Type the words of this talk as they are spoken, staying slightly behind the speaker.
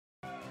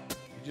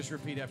Just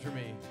repeat after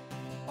me.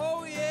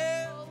 Oh,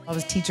 yeah. I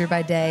was teacher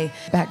by day,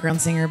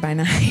 background singer by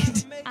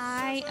night.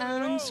 I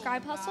own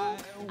Scribe Hustle.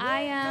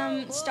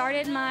 I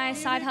started my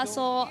side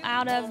hustle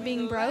out of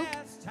being broke.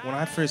 When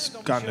I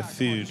first got into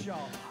food,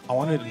 I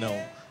wanted to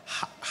know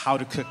how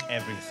to cook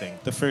everything.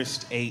 The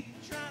first 8,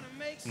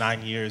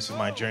 9 years of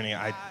my journey,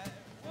 I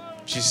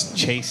just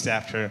chased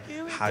after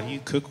how do you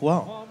cook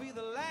well.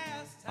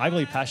 I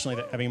believe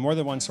passionately that having more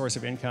than one source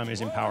of income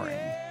is empowering.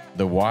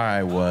 The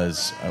why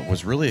was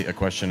really a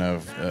question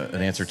of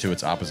an answer to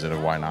its opposite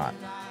of why not.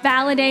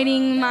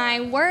 Validating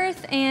my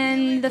worth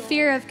and the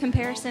fear of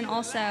comparison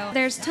also.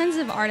 There's tons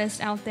of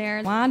artists out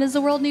there. Why does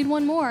the world need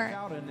one more?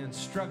 And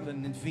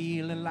struggling and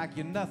feeling like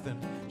you're nothing.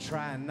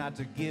 Trying not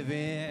to give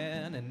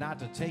in and not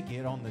to take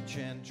it on the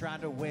chin. Trying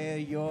to wear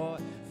your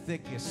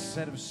thickest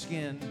set of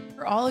skin.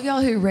 For all of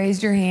y'all who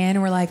raised your hand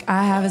and were like,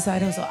 I have a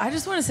side hustle, I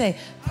just want to say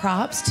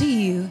props to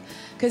you,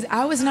 because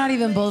I was not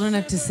even bold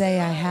enough to say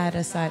I had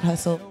a side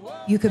hustle.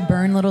 You could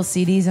burn little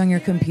CDs on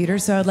your computer,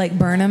 so I'd like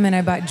burn them and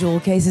I bought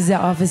jewel cases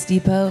at Office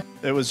Depot.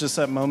 It was just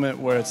that moment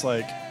where it's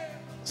like,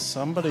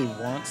 somebody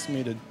wants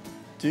me to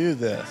do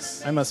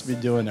this. I must be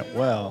doing it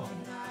well.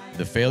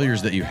 The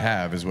failures that you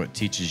have is what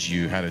teaches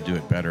you how to do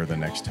it better the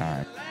next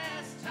time.